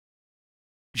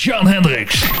Jan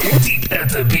Hendricks, Deep at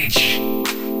the Beach.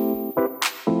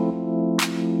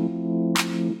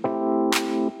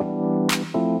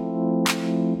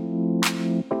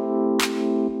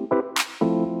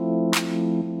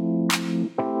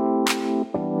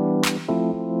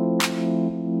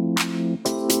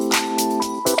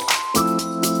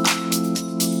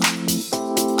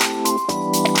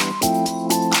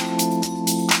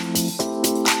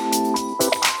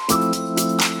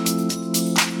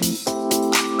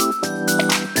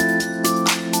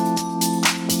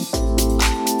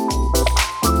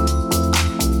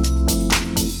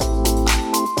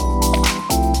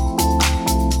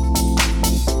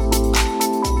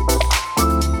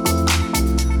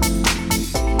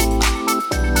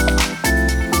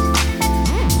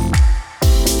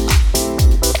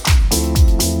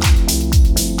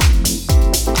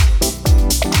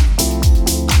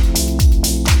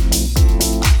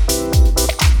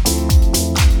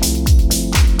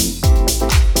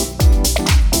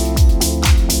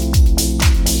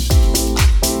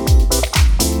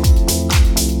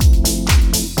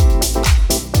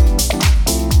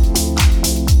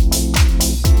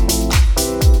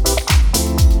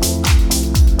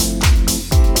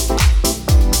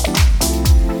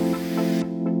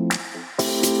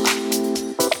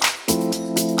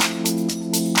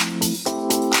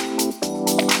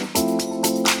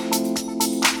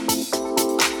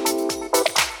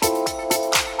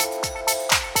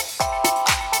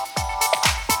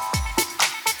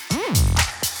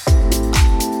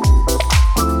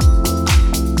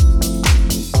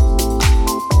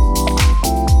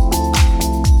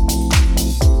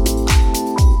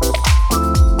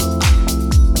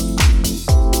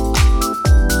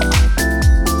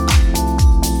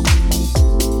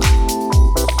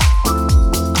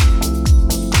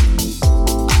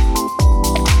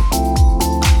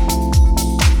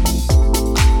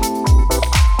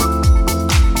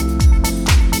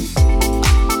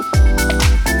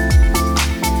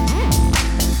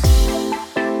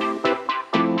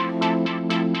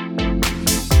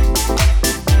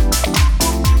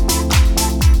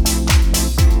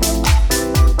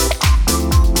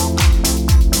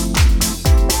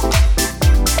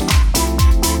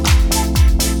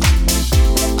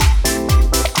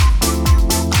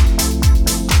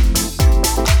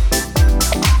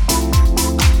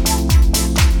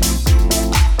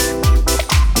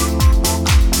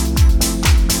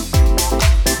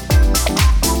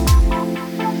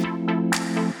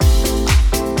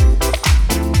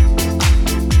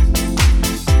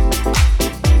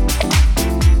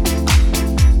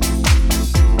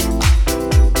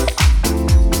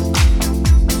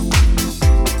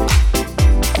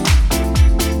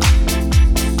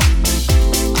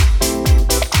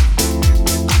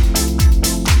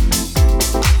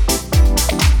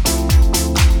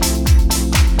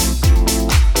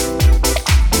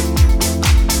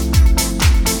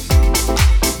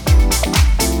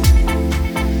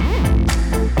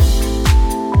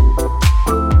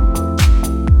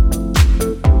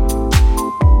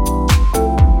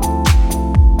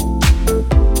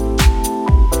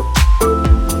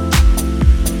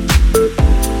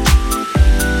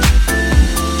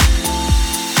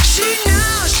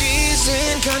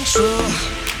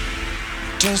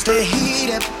 Turns the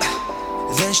heat up,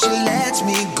 then she lets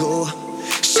me go.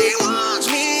 She wants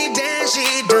me, then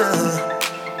she done.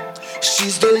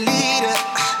 She's the leader,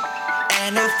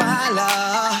 and I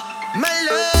follow. My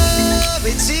love,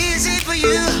 it's easy for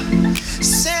you,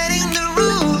 setting the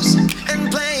rules and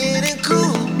playing it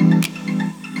cool.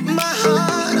 My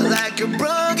heart, like a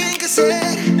broken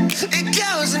cassette, it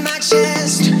goes in my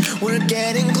chest. We're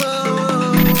getting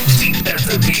close. Deep at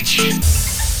the Beach.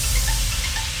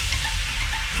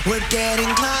 We're getting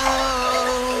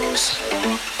close,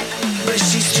 but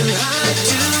she's too hard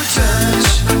to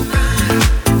touch.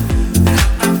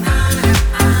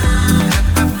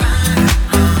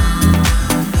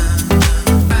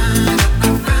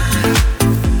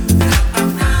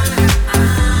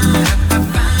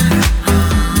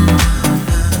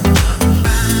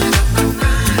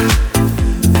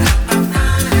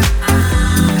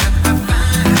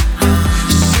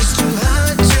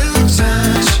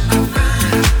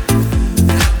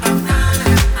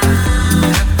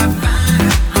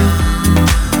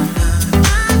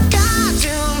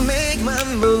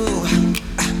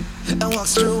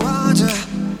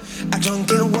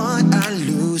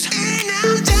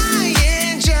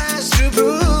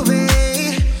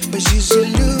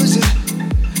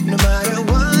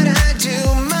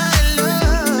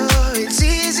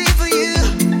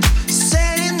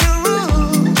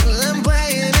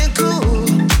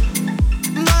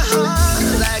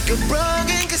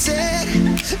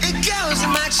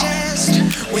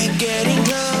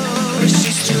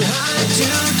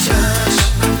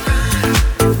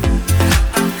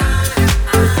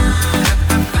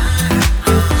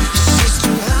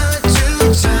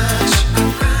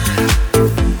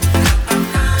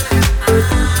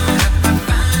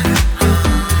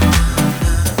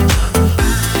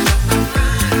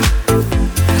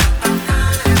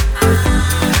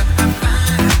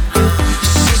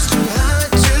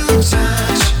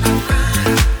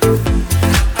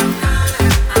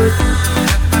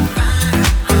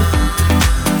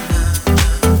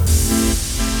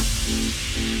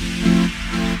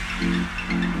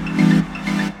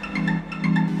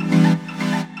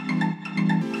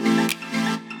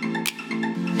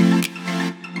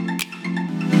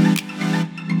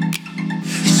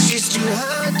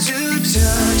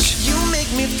 touch. You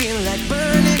make me feel like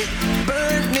burning,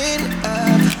 burning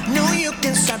up. No, you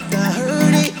can stop the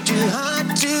hurting. Too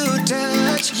hard to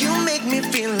touch. You make me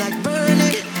feel like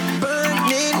burning,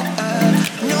 burning up.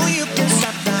 No, you can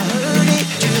stop the hurting.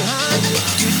 Too hard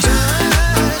to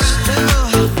touch. No.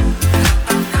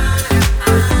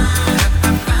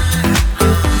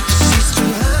 She's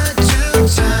too hard to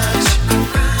touch.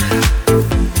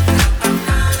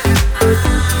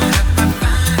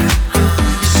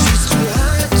 She's too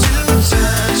hard to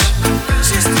touch.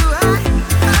 She's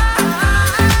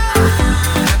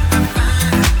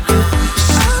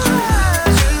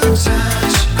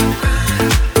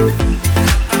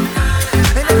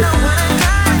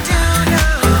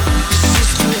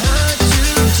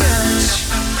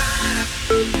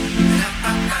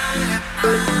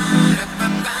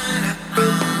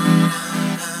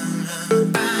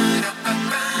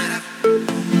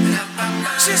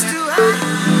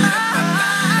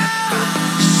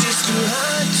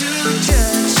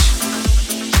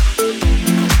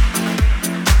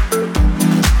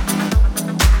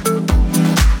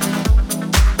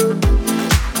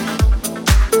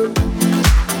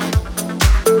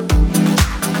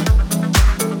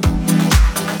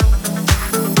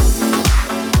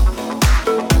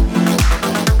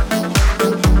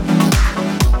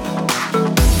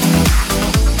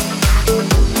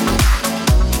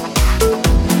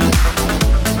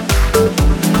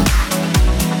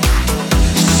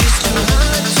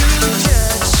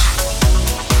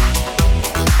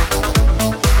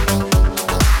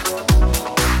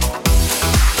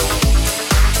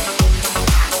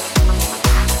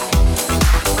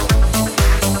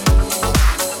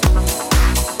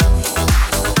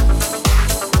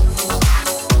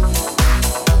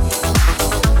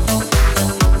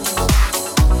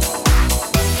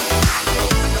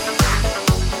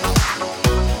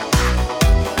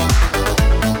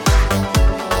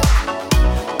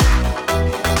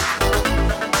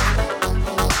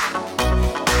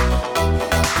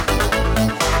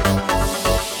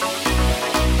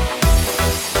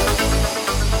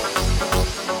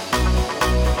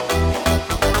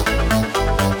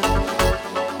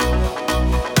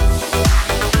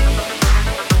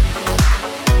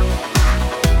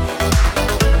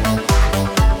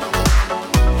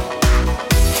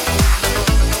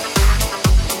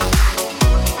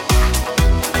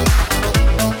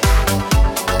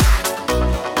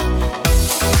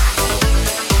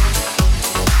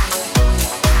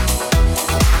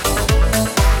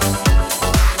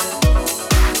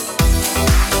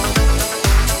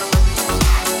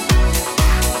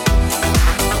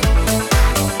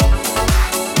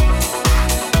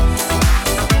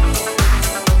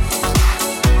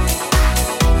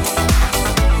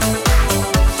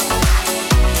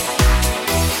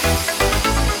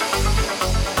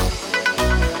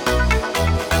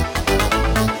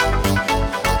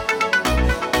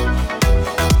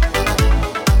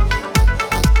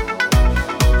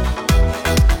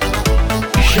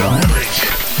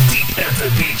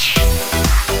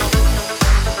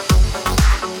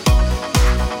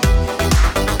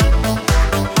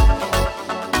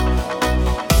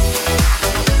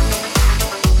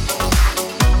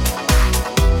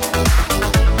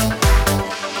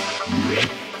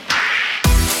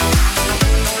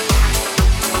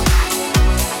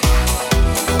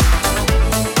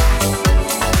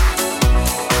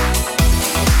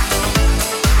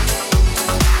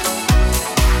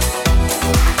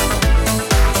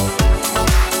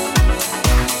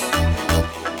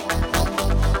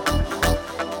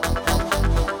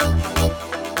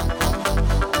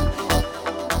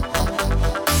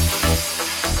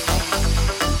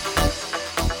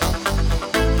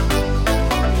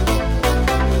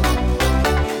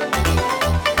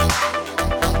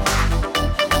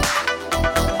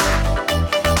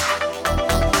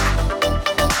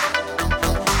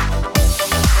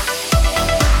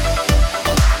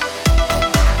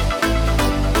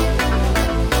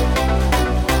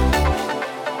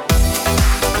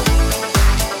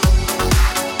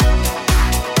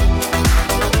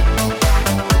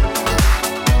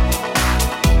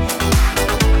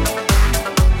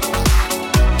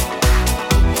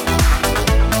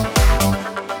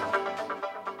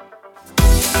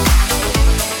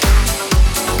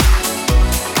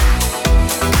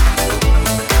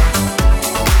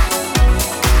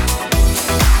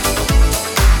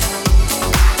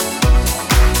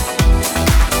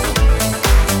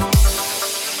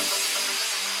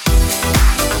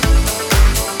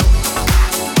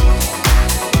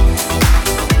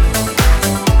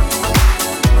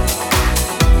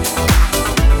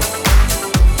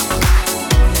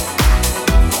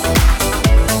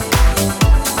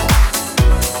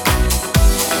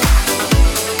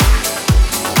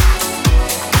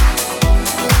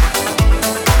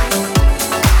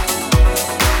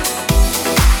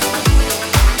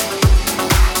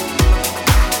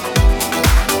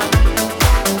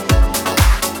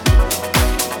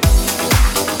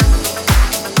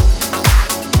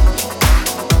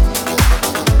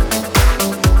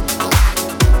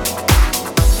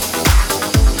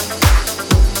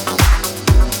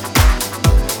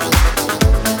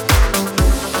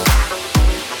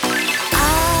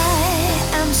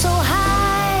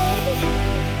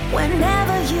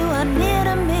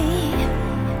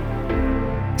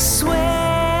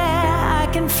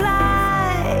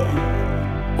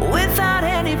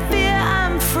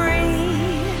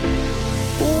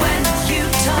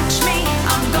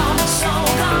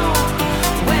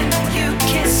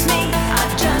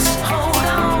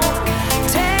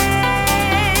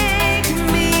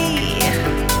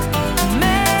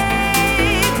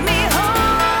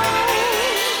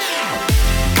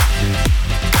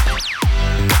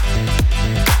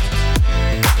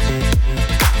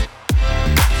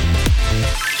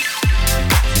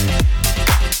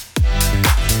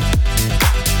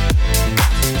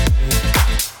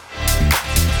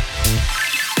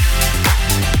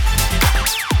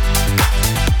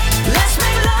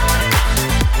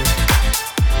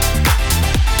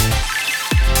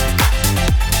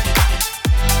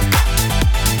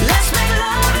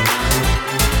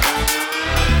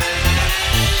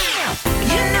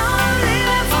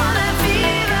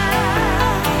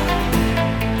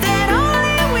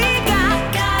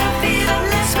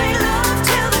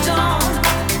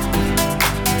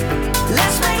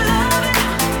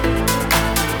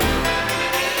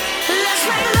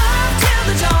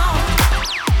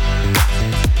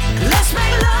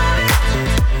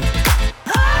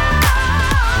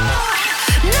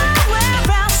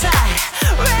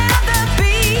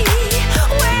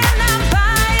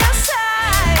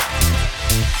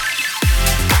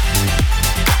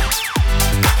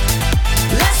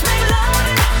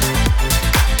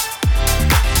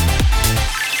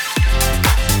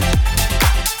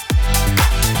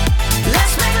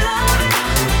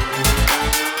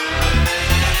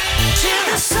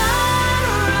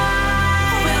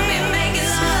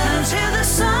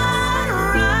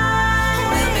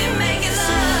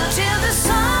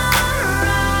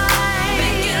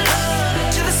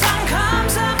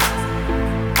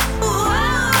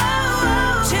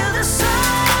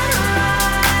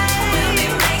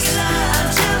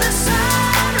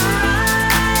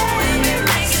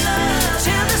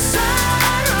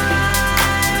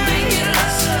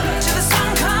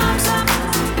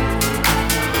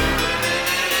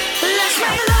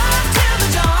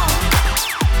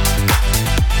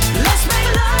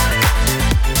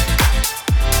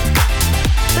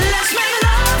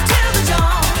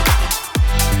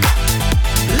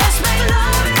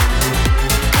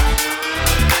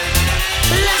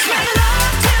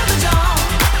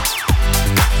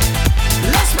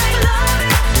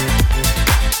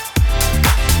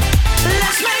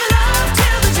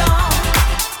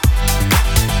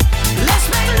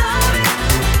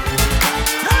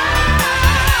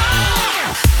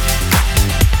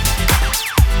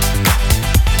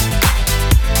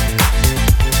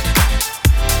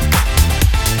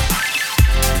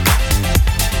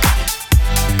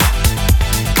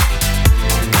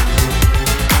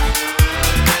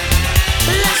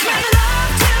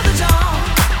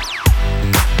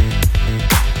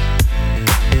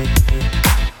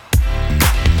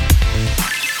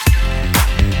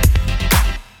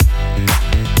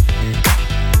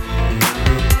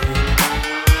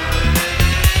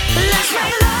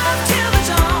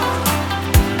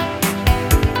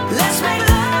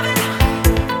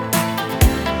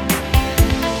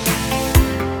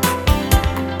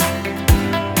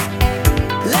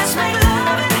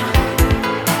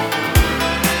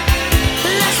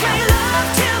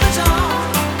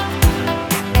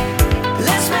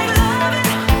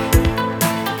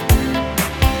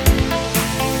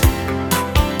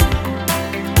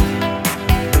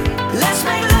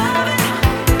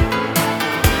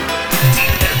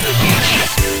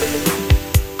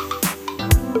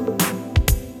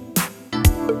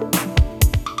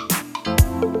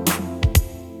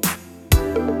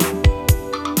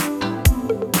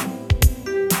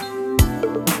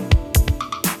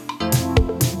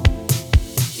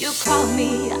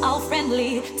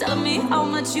friendly, telling me how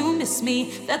much you miss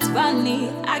me. That's funny,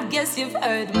 I guess you've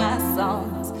heard my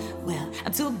songs. Well,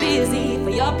 I'm too busy for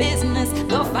your business.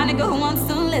 Go find a girl who wants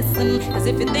to listen. Cause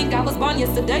if you think I was born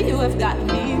yesterday, you have got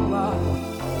me wrong.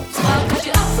 So I'll cut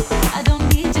you off, I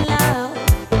don't need your love.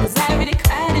 Cause I already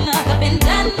cried enough, I've been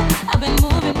done. I've been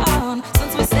moving on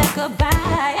since we said goodbye.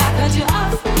 I cut you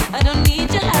off, I don't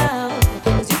need your love.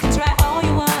 Cause you can try all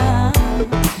you want.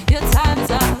 Your time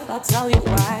is up, I'll tell you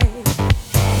why.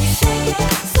 You say you're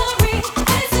sorry,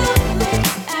 it's too late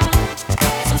now.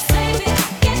 So save it,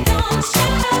 get gone,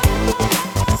 shut up.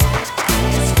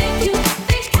 Cause if you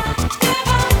think I care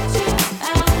about you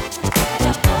now,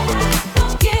 well, I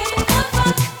don't give a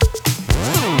fuck.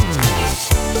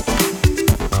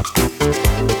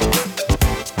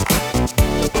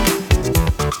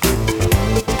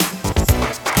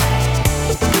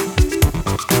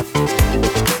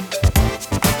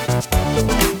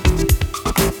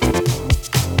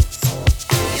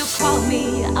 You call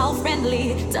me all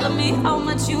friendly, telling me how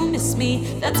much you miss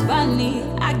me. That's funny,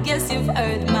 I guess you've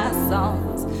heard my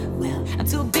songs. Well, I'm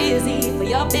too busy for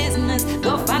your business.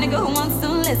 Go find a girl who wants to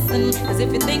listen. Cause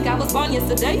if you think I was born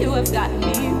yesterday, you have got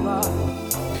me wrong.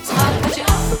 So I'll cut you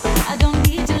off, I don't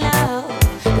need your love.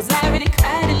 Cause I already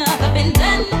cried enough, I've been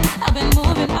done. I've been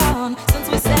moving on since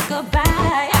we said goodbye.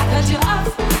 I cut you off,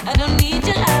 I don't need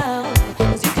your love.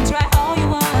 Cause you can try all you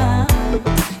want.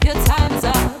 Your time's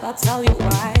up, I'll tell you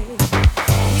why.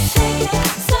 You say you're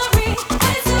sorry, but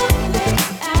it's too late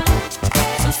now.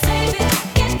 So save it,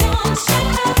 get gone, shut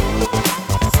up.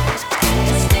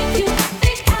 Cause if you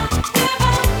think I care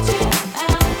about you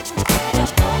now,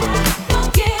 well, I don't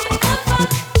give a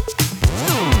fuck.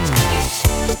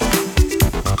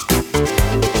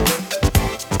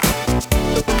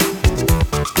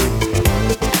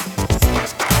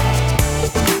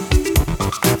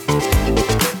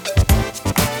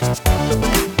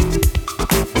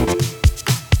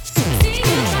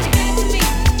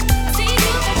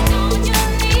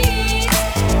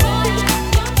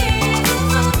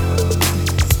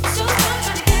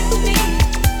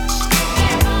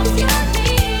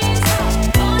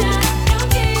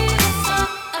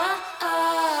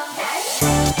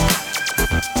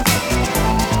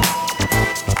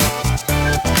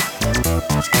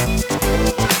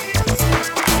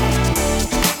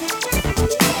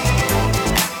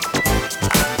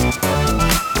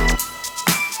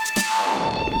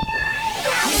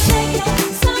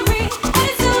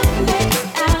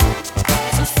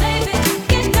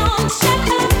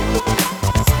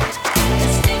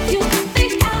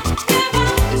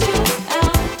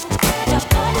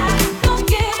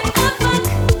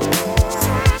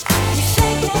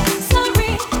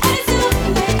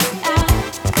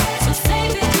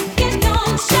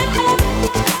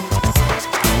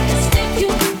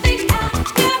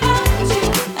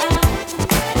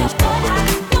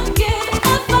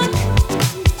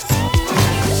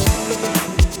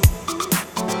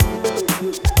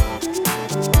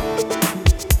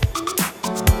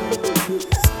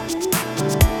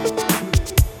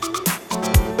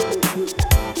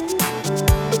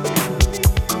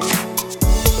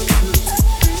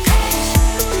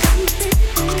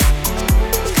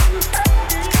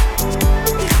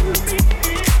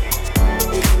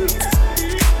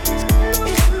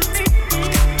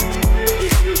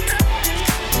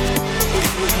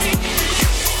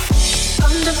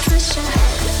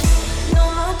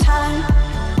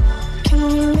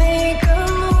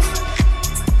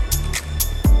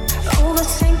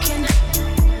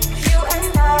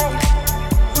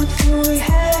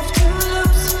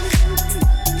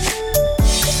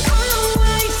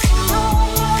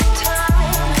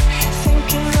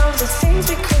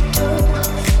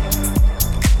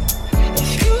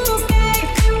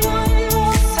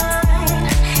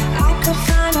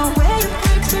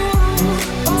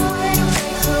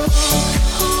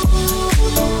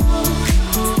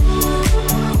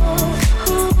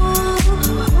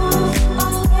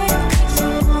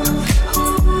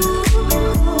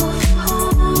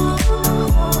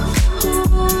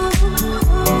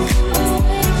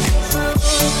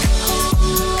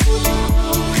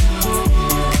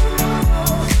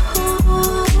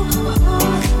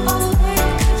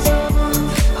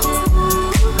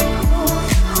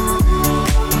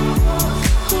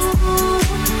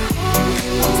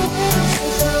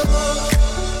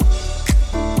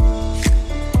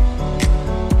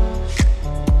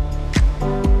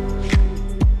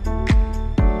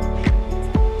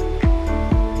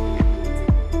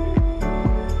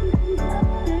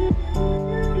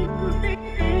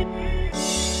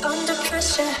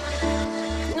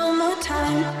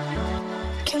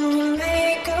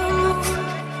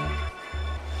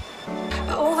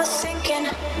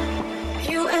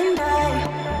 You and I,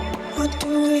 what do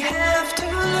we have to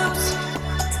lose?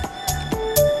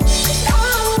 'Cause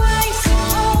I'm wasting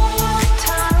all my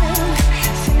time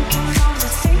thinking of the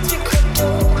things we could do.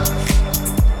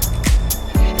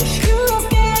 If you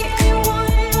gave me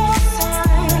one more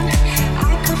sign,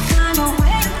 I could find a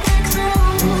way to break through,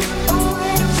 a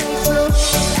way to break through.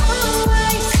 'Cause I'm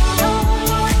wasting all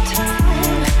my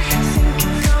time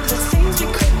thinking of the things we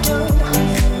could do.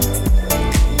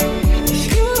 If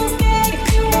you gave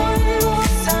me one more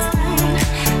sign,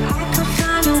 I could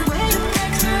find a way to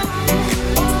break through,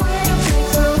 a way to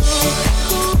break through.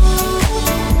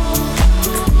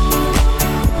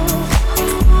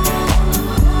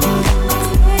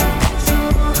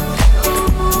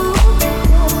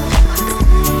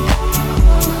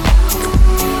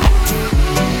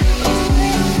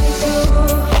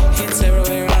 It's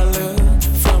everywhere I look,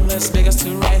 from Las Vegas to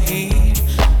right here,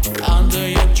 under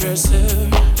your dresser,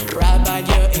 right by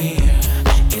your ear.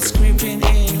 It's creeping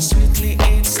in sweetly,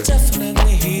 it's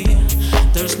definitely here.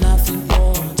 There's nothing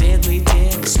more deadly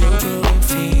than slow growing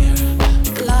fear.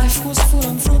 Life was full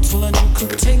and fruitful, and you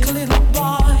could take a little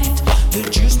bite. The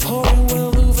juice pouring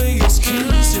well over your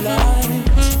skin's delight.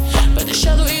 But the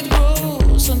shadow it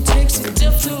grows and takes the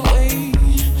depth away,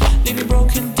 leaving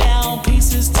broken down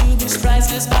pieces to this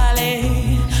priceless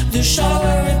ballet. The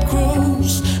shallower it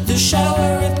grows, the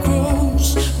shallower it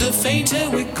grows, the fainter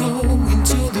we go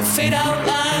into the fade out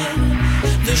line.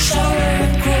 The shallower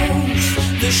it grows,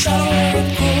 the shallower it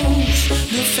grows,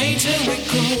 the fainter we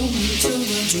go into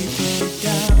the deeper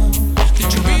down. Did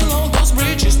you build all those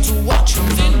bridges to watch them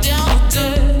thin down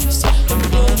the dust? And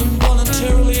blood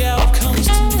involuntarily out comes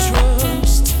to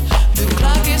trust. The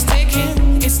clock is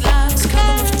ticking, its last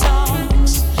couple of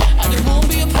times, and it won't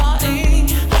be a party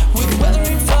with weather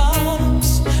in front.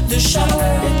 The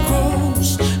shallower it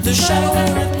grows, the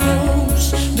shallower it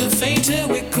grows, the fainter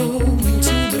we go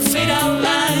into the fade out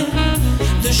line.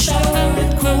 The shallower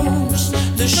it grows,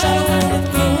 the shallower it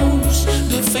grows,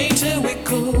 the fainter we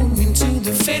go into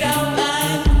the fade out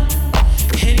line.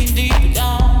 Heading deep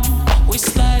down, we're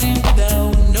sliding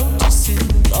without noticing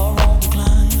our own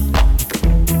decline.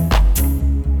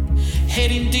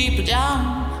 Heading deeper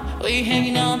down, we're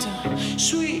hanging on to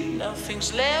sweet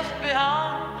nothing's left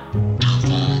behind.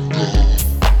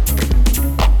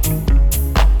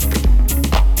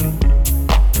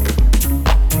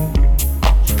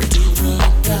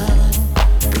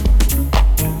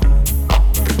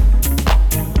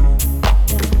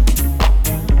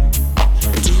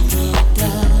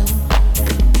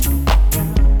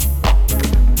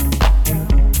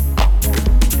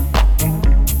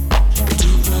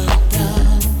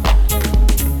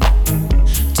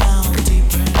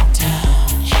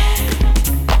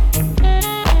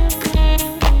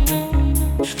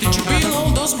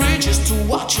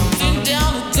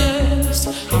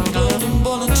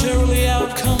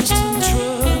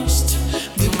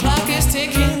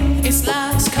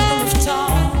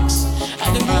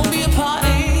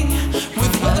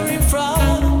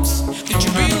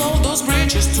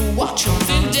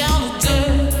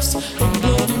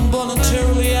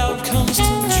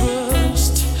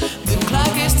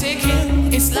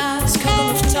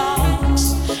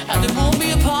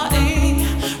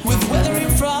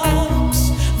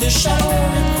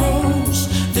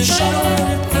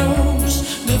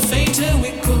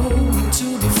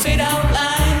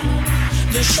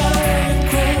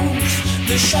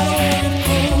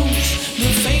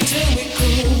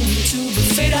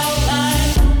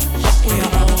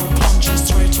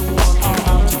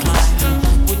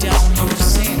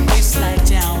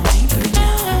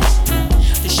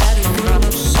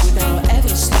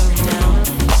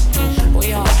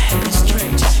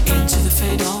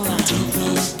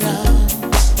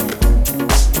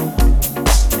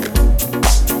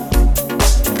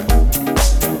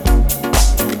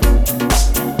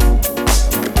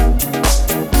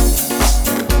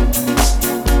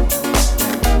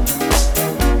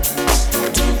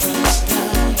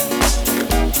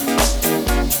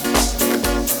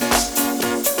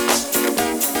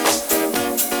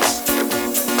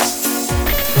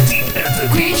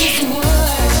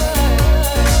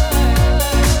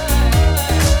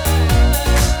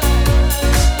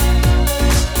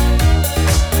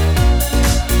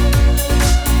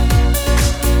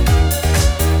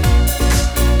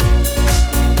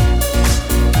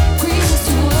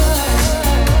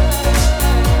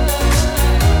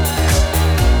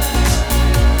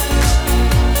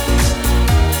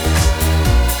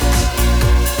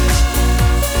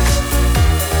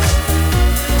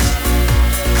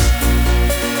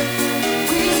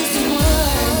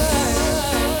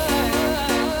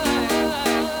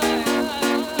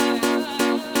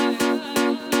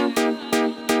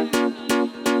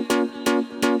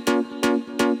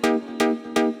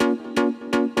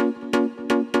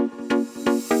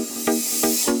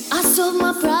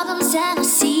 darkness and I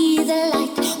see the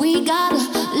light. We gotta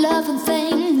love and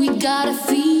thing, we gotta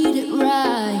feed it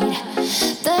right.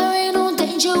 There ain't no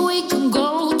danger, we can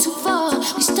go too far.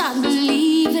 We start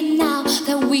believing now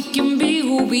that we can be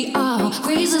who we are.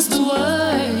 Praise is the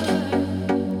word.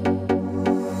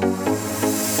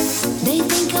 They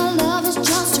think our love is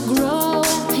just to grow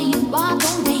and pain. Why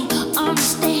don't they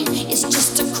understand? It's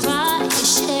just a cry of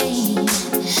shame.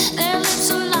 Their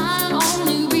lips are lying,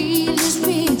 only real is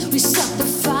real. We stop the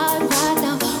fight right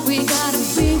now. We gotta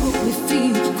be what we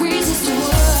feel. Praise is the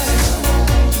word.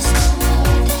 It's the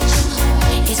word that you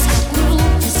heard. It's got root,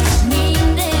 it's got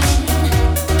meaning.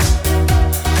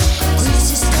 Praise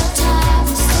is the time,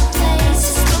 it's the place,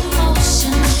 it's the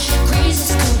motion. Praise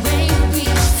is the way we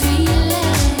feel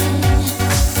it.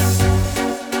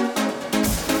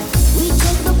 We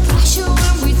take the pressure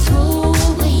when we throw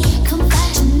away.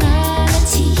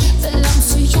 Compassionality belongs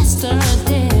to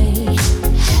yesterday.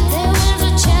 There was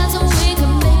a chance that we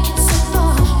could make it so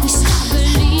far. We stop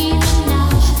believing now,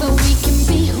 but we can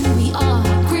be who we are.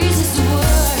 Praise is the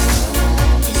word.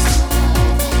 It's the word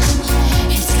that you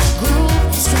heard. It's got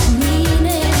groove, it's got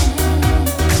meaning.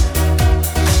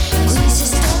 Praise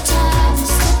is the time,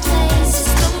 it's the place,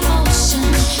 it's the motion.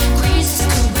 Praise is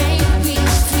the way we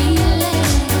feel it.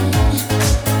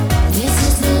 This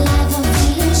is the life of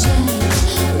illusion.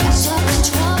 Wrapped up in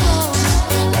trouble,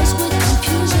 laced with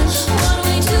confusion. What are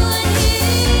we doing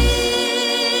here?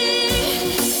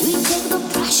 We take the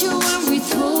pressure when we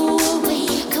throw away.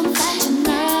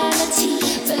 Compassionality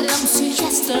belongs to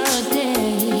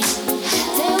yesterday.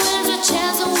 There was a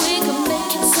chance that we could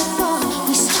make it so far.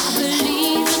 We stop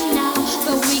believing now,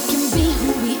 but we can be who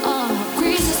we are.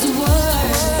 Praise is the word.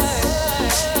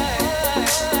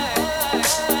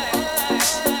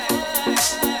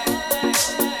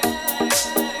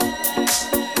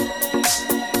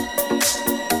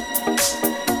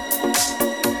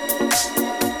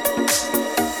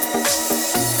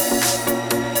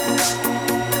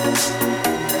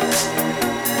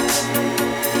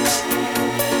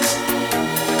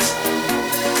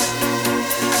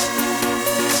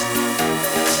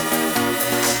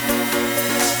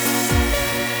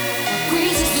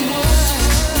 Praise is the word.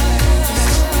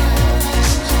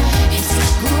 It's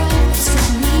got groove, it's got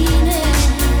meaning.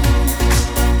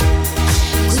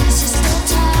 Praise is the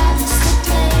time, it's the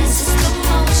place, it's the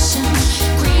motion.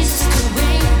 Praise is the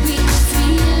way we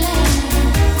feel it.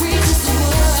 Praise is the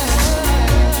word.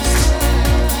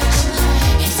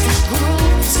 It's got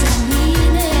groove, it's got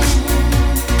meaning.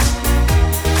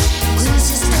 Praise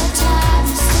is the time,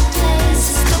 it's the place,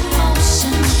 it's the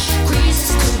motion. Praise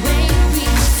is the way we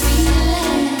feel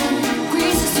it.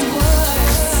 Praise is the word.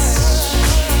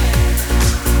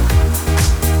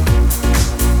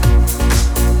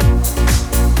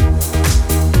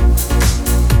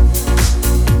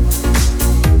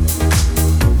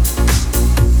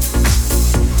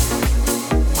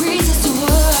 Praise is the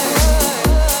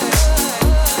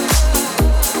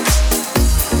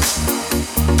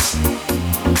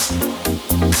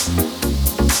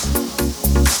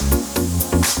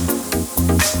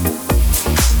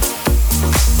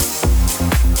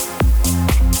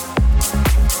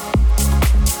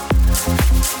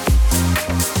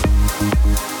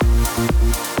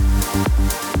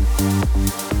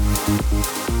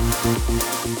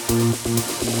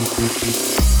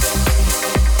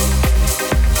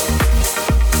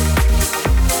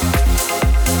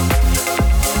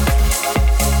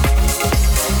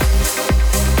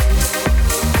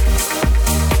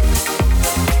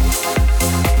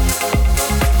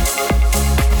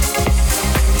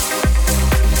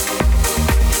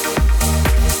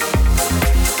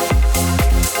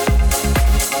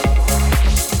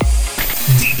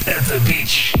Deep at the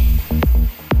beach.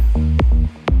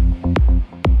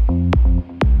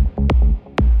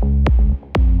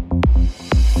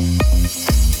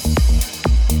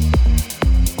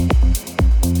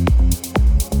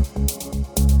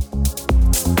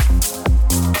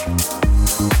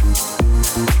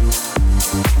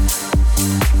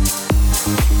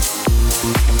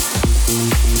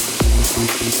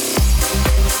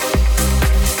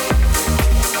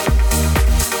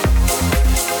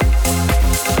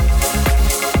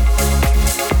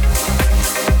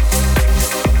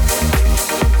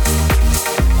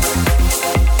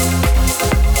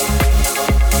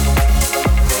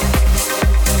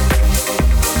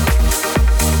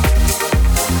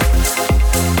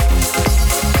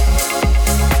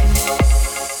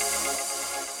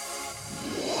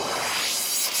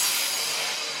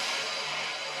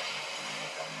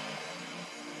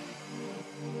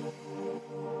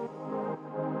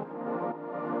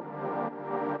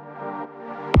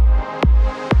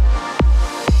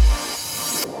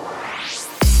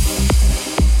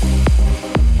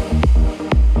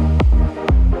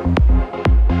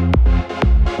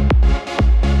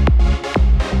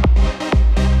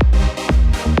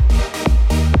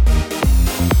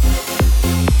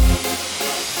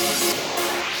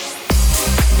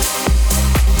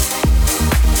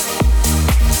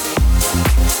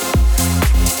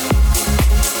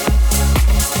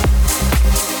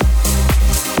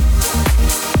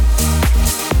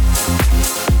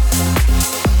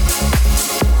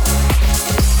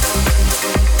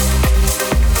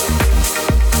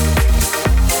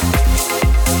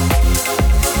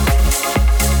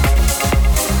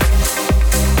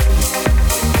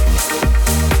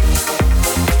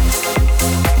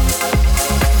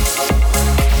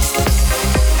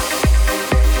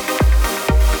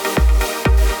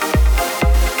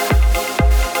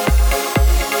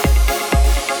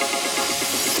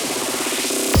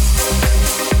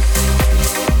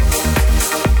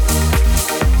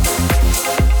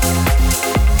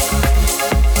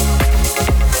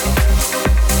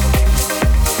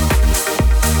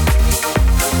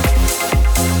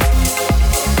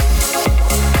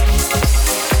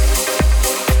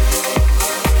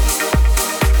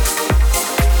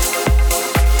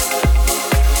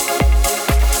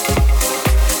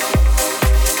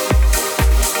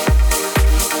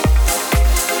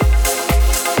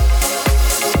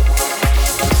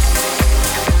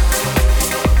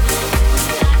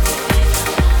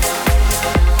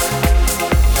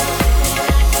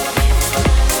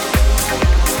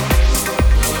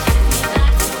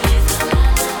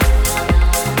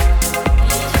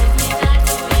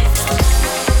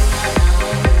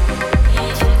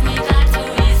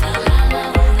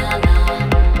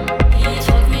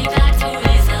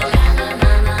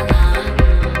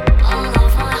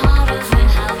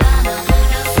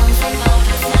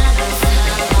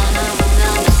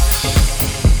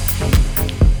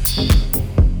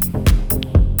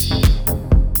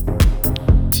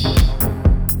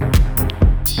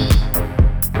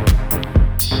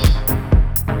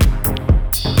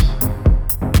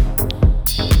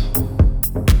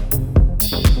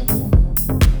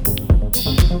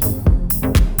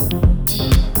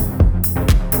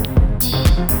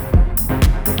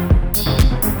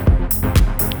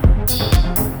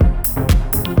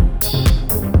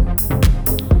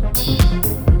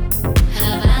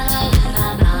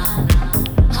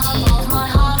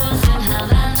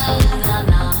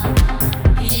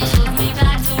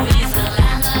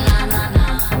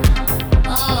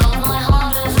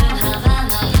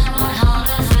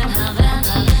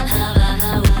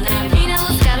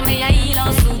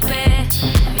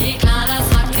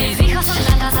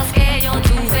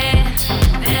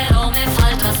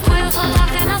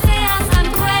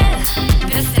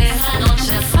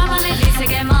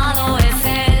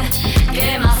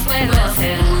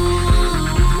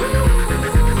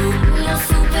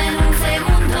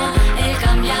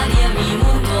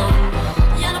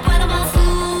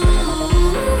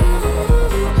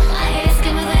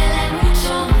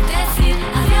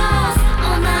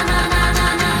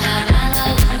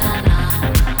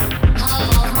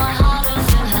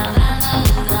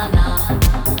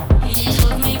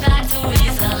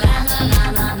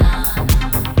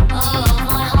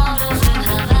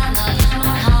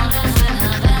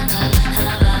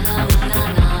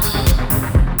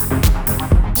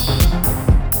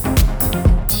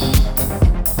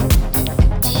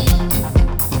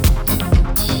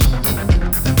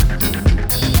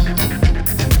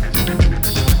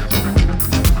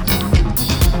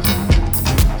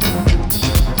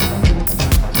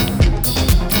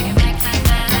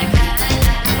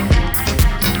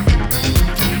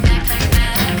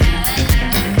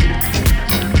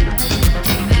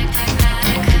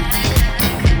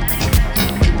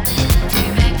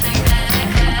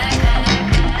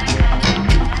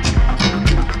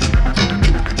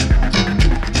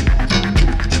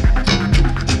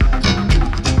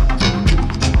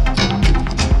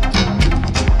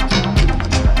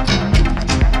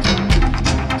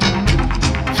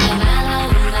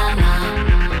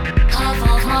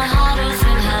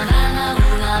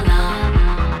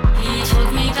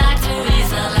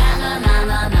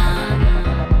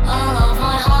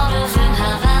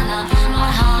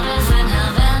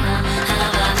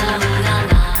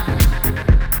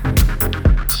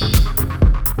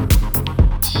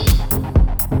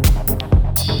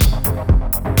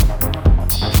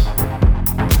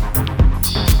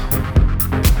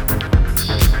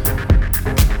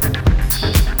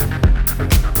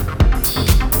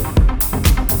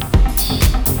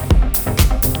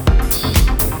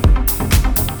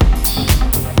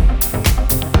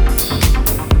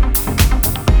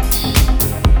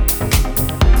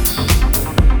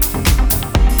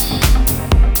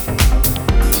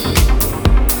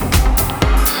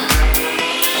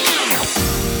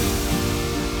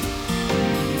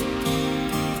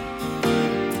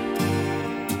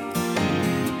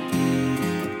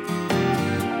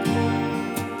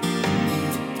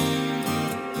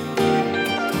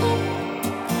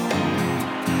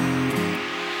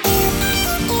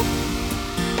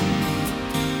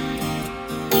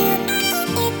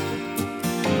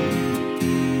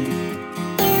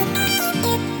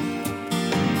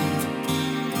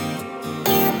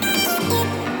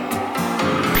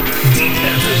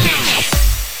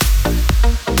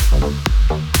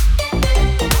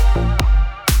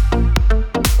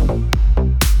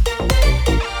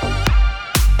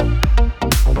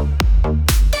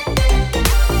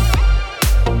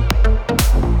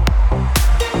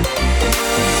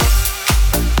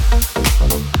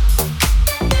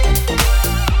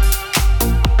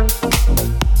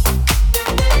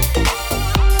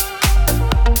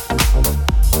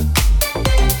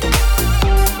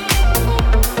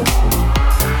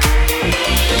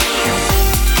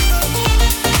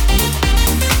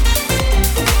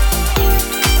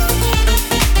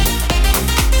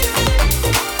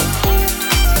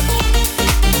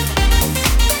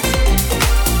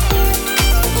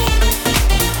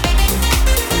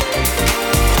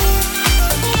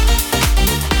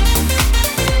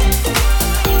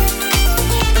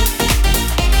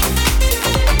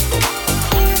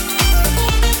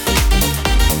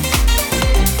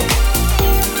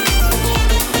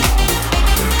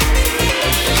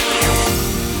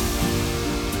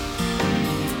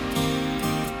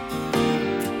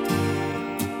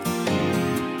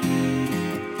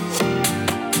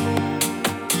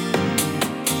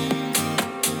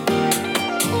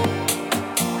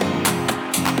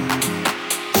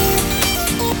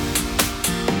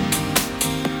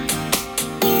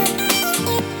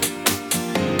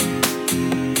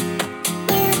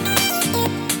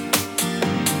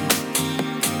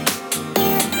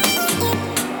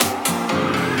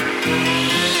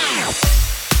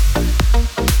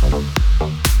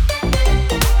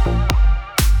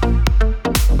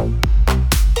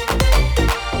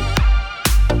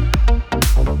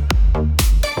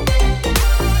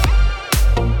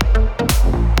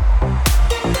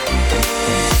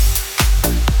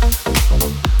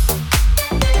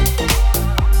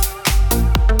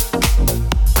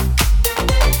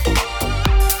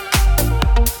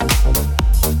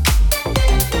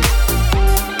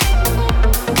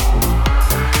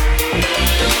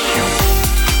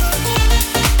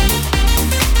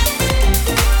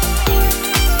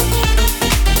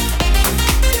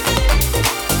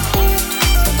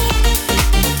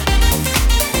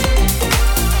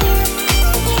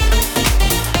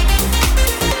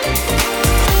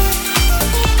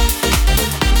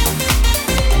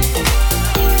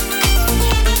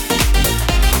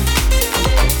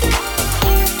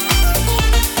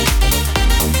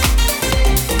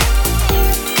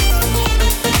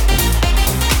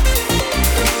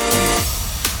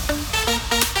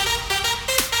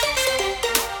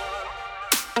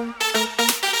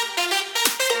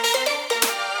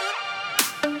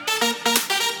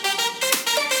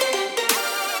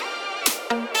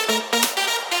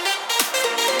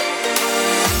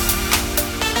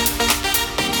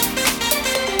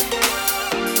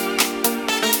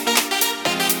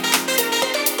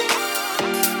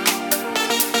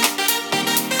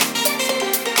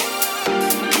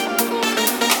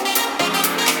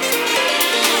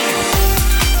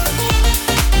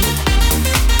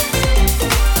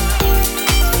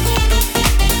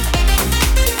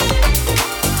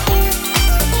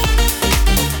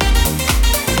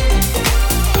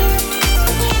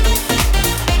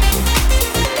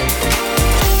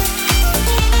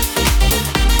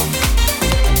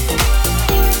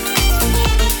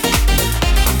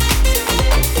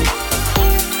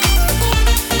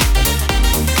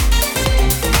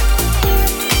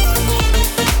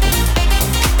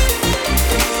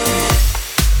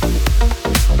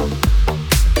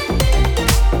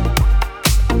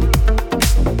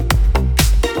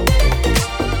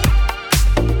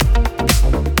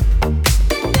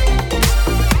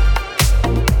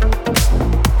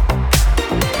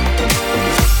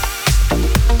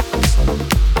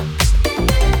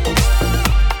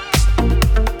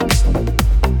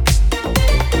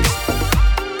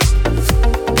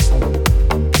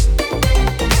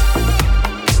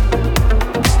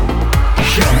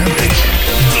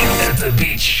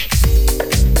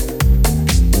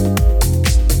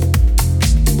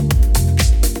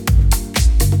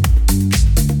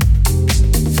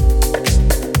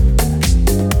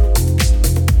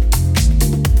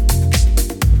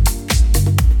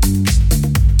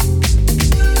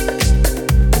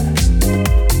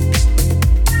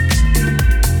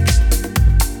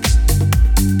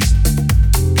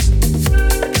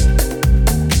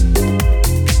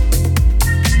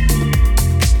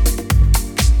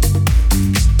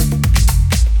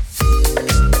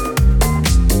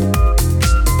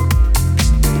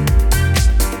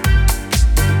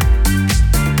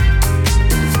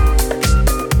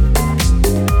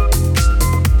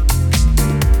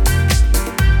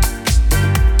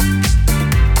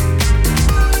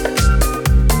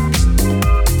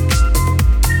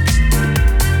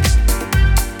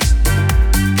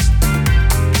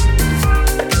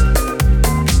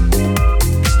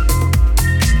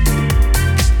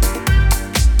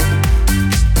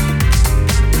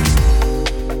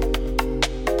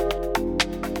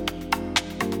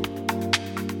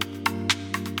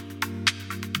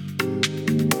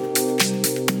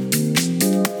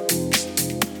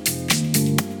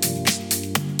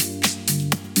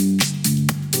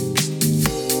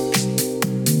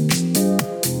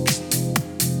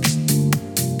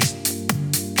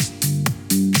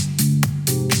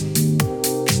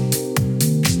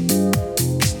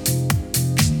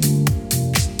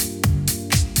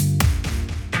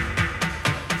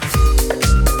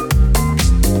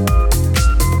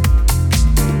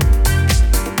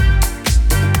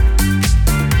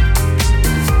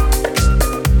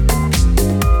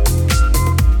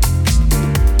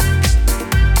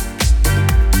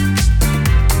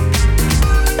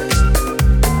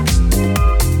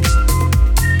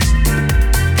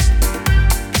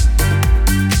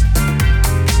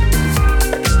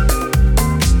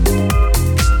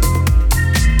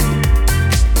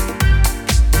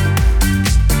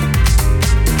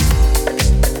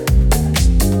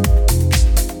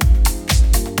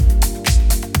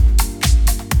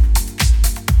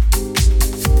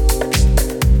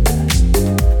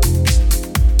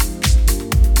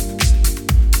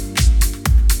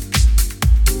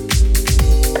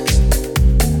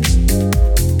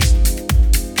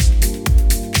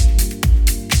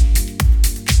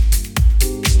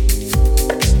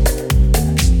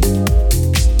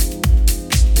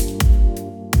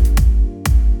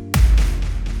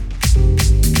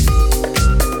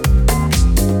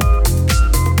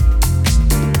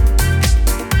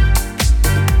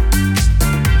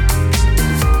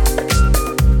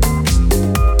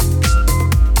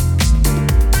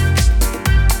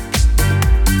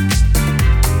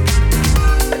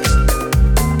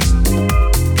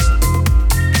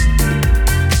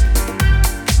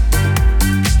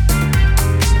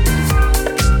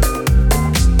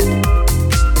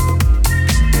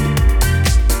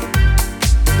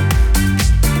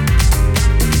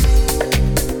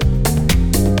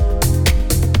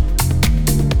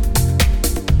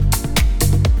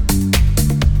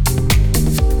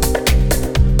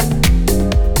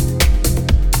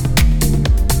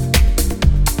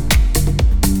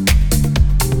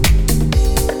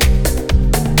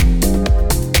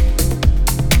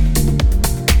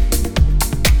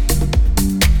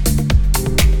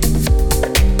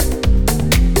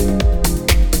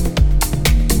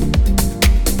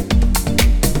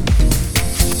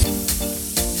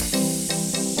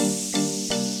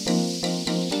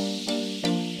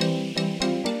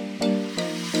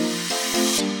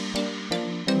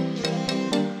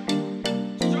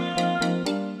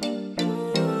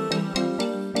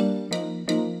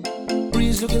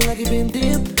 Face looking like it been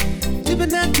dipped. Dipping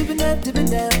down, dipping down, dipping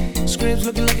down. Screams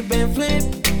looking like it been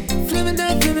flipped. Flipping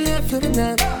down, flipping down, flipping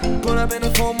down. Pull up in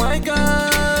the phone, my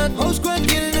God. Whole squad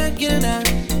getting out, getting out.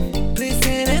 Please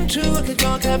say it ain't true. I could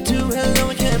talk up to hello,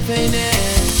 I can't pay now.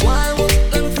 Why won't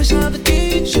let me fresh out the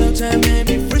beach? Showtime,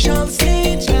 maybe fresh on the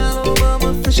stage. Hello,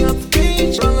 mama, fresh off the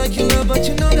beach. Run like you love, but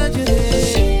you know that you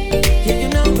hate. Yeah, you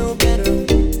know no better.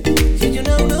 Yeah, you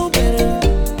know no better.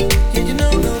 Yeah, you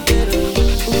know no better.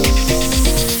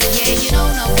 Yeah, you know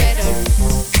no better.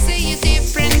 Say you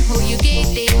different, who you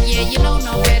getting? Yeah, you know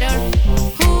no better.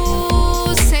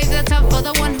 Who save the top for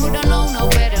the one who don't know no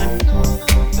better?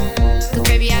 'Cause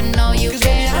baby, I know you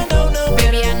better.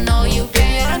 Baby, I know you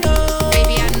better.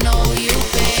 Baby, I know you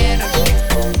better.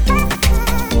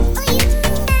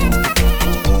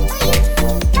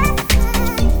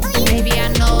 Baby, I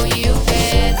know you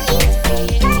better.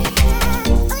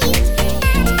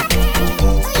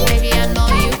 Baby, I know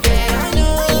you better.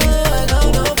 I know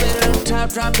no better.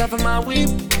 Top of my whip.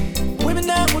 Whipping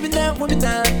down, whipping down, whipping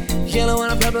down. Yellow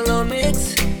and a purple on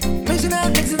mix. Mix it out,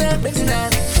 mix it out, mix it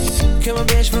out. Come on,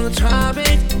 bitch from the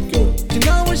tropic. You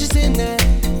know what she's in there.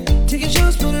 Taking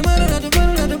shots, put it out the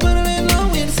bottle, out the bottle, ain't no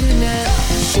way to see that.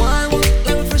 Why won't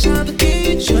let me fresh out the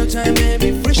beach? Showtime,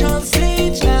 maybe fresh on the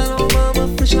stage. Hello, mama,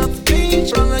 fresh off the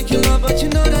beach. Run like you love, but you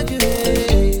know that you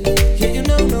hate. Yeah, you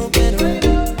know no better.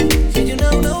 Yeah, you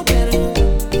know no better.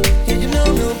 Yeah, you know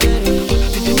no better.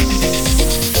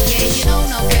 Yeah, you know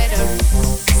no better.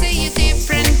 Say you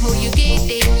different, who you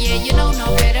getting? Yeah, you know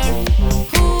no better.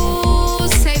 Who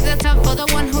save the top for the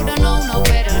one who don't know no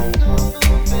better?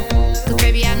 'Cause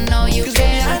baby, I know you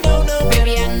better.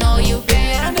 Baby, I know you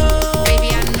better.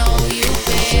 Baby, I know you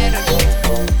better.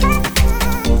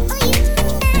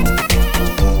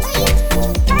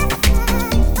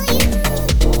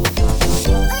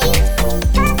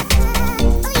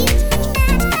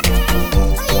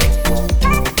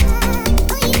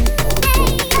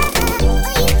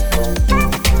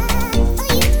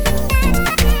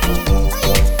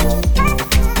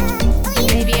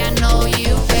 Baby, I know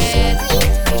you better.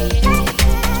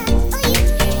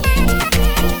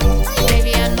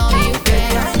 Baby, I know you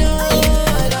better. I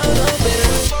know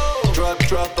better.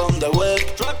 Drop on the whip,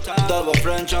 double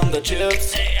French on the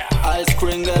chips. Ice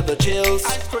cream get the chills.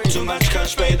 Too much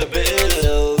cash, pay the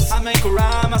bills. I make a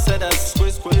rhyme, I said that's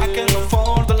I can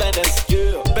afford the lettuce.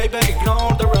 Baby,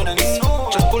 ignore the runnings.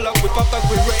 Just pull up, we pop up,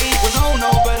 we rage. We know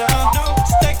no better.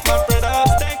 Stack my bread up,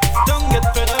 don't get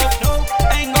fed up.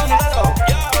 Ain't gonna let up.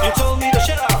 You told me to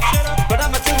shut up, but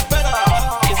I'ma do better.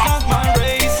 It's not my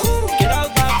race. Get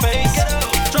out my face.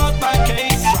 Drop my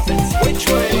case. Which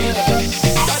way?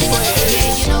 That way. Yeah,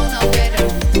 you know no better.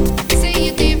 Say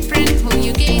you different, who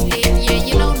you getting? Yeah,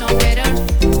 you know no better.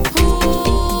 Who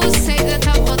save the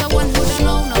top for the one who don't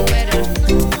know no better?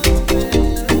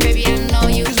 Baby, I know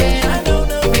you better.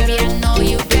 Baby, I know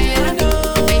you better.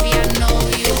 Baby, I know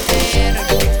you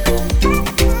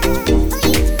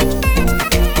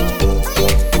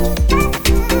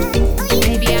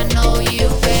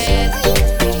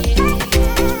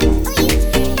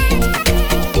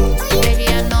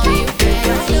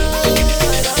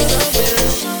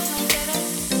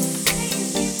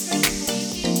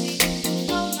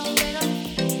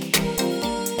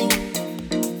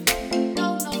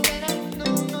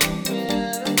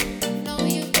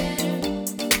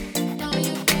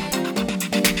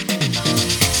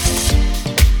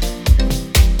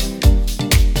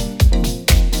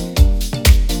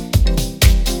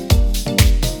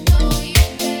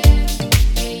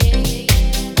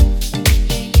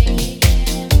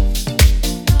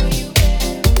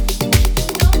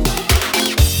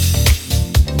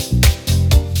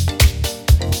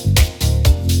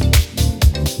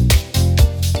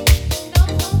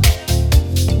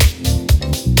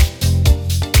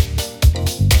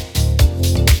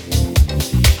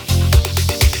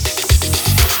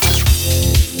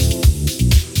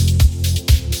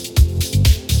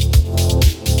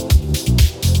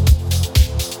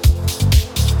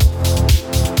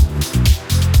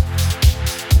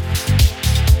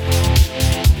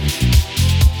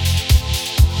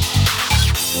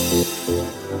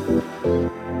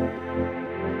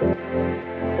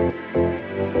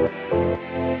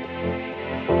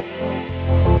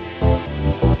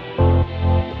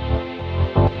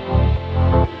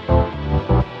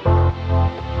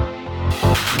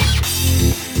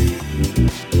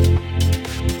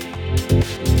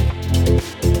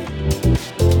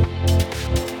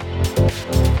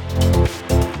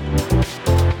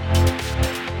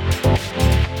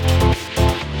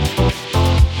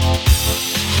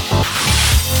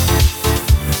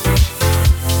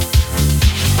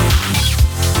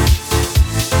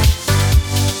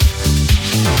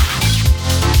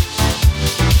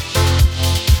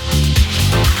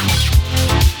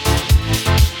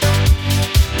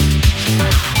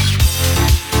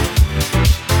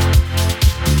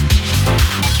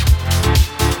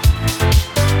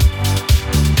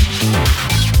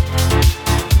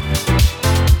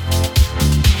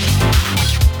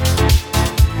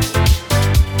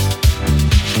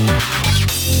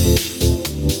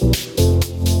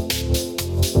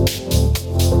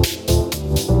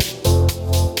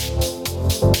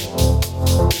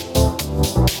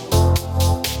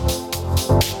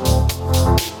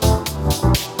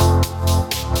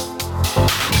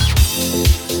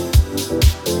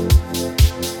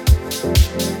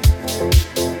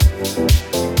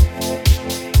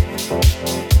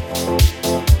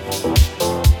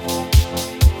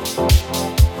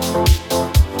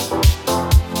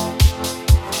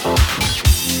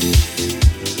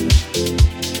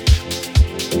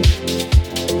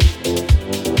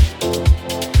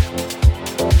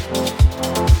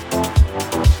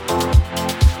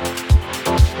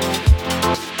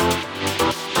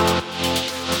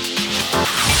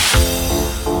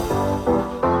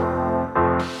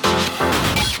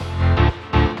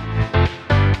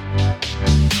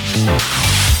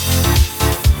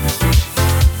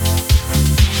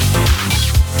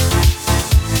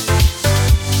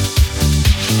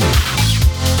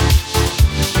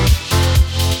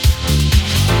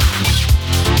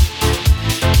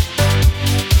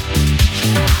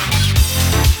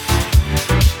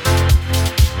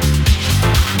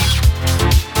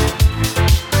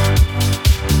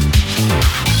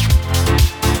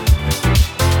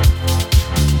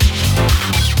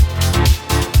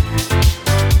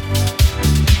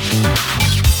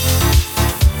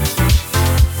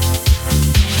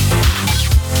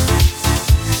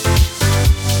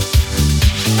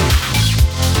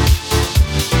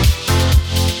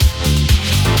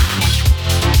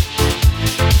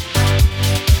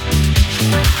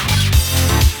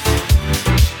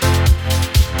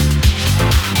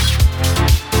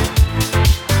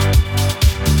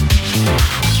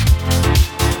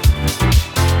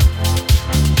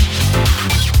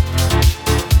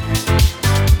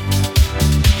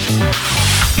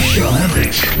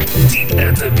Deep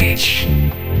at the beach.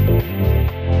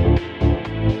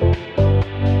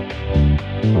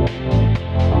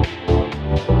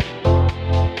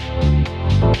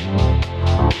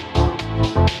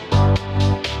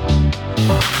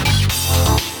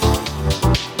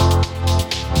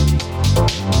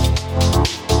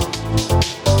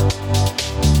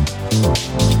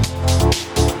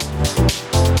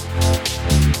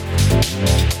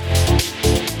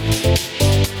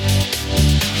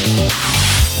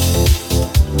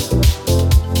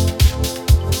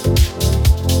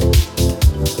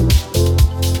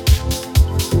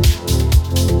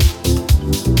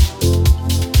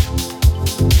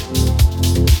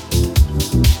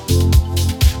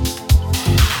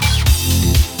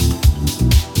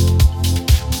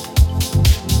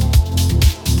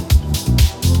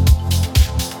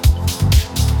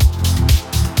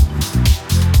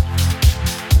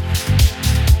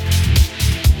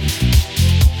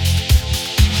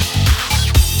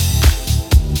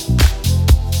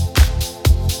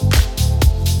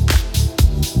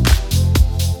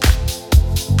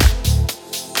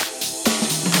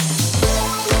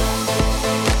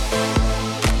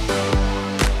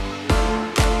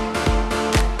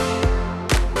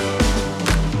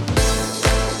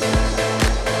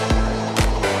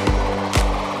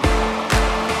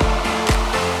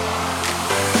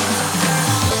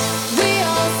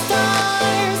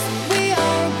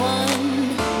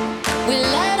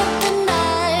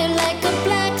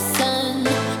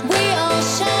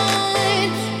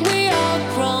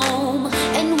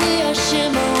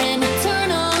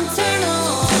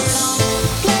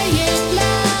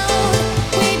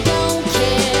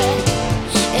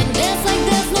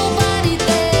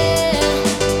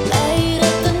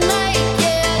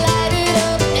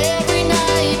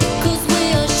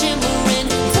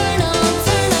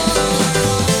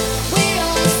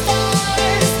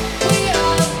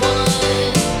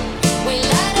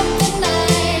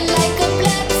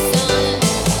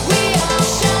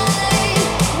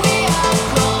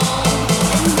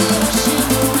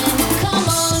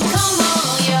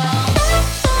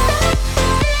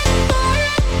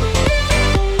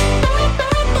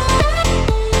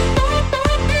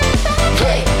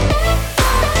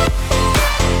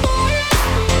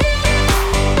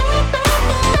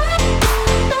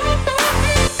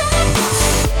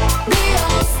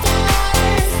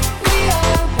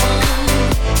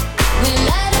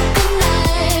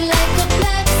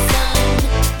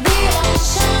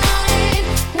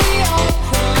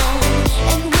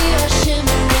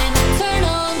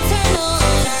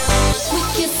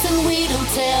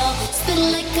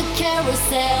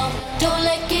 Don't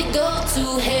let it go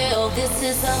to hell. This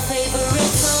is our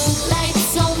favorite song.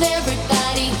 Lights on every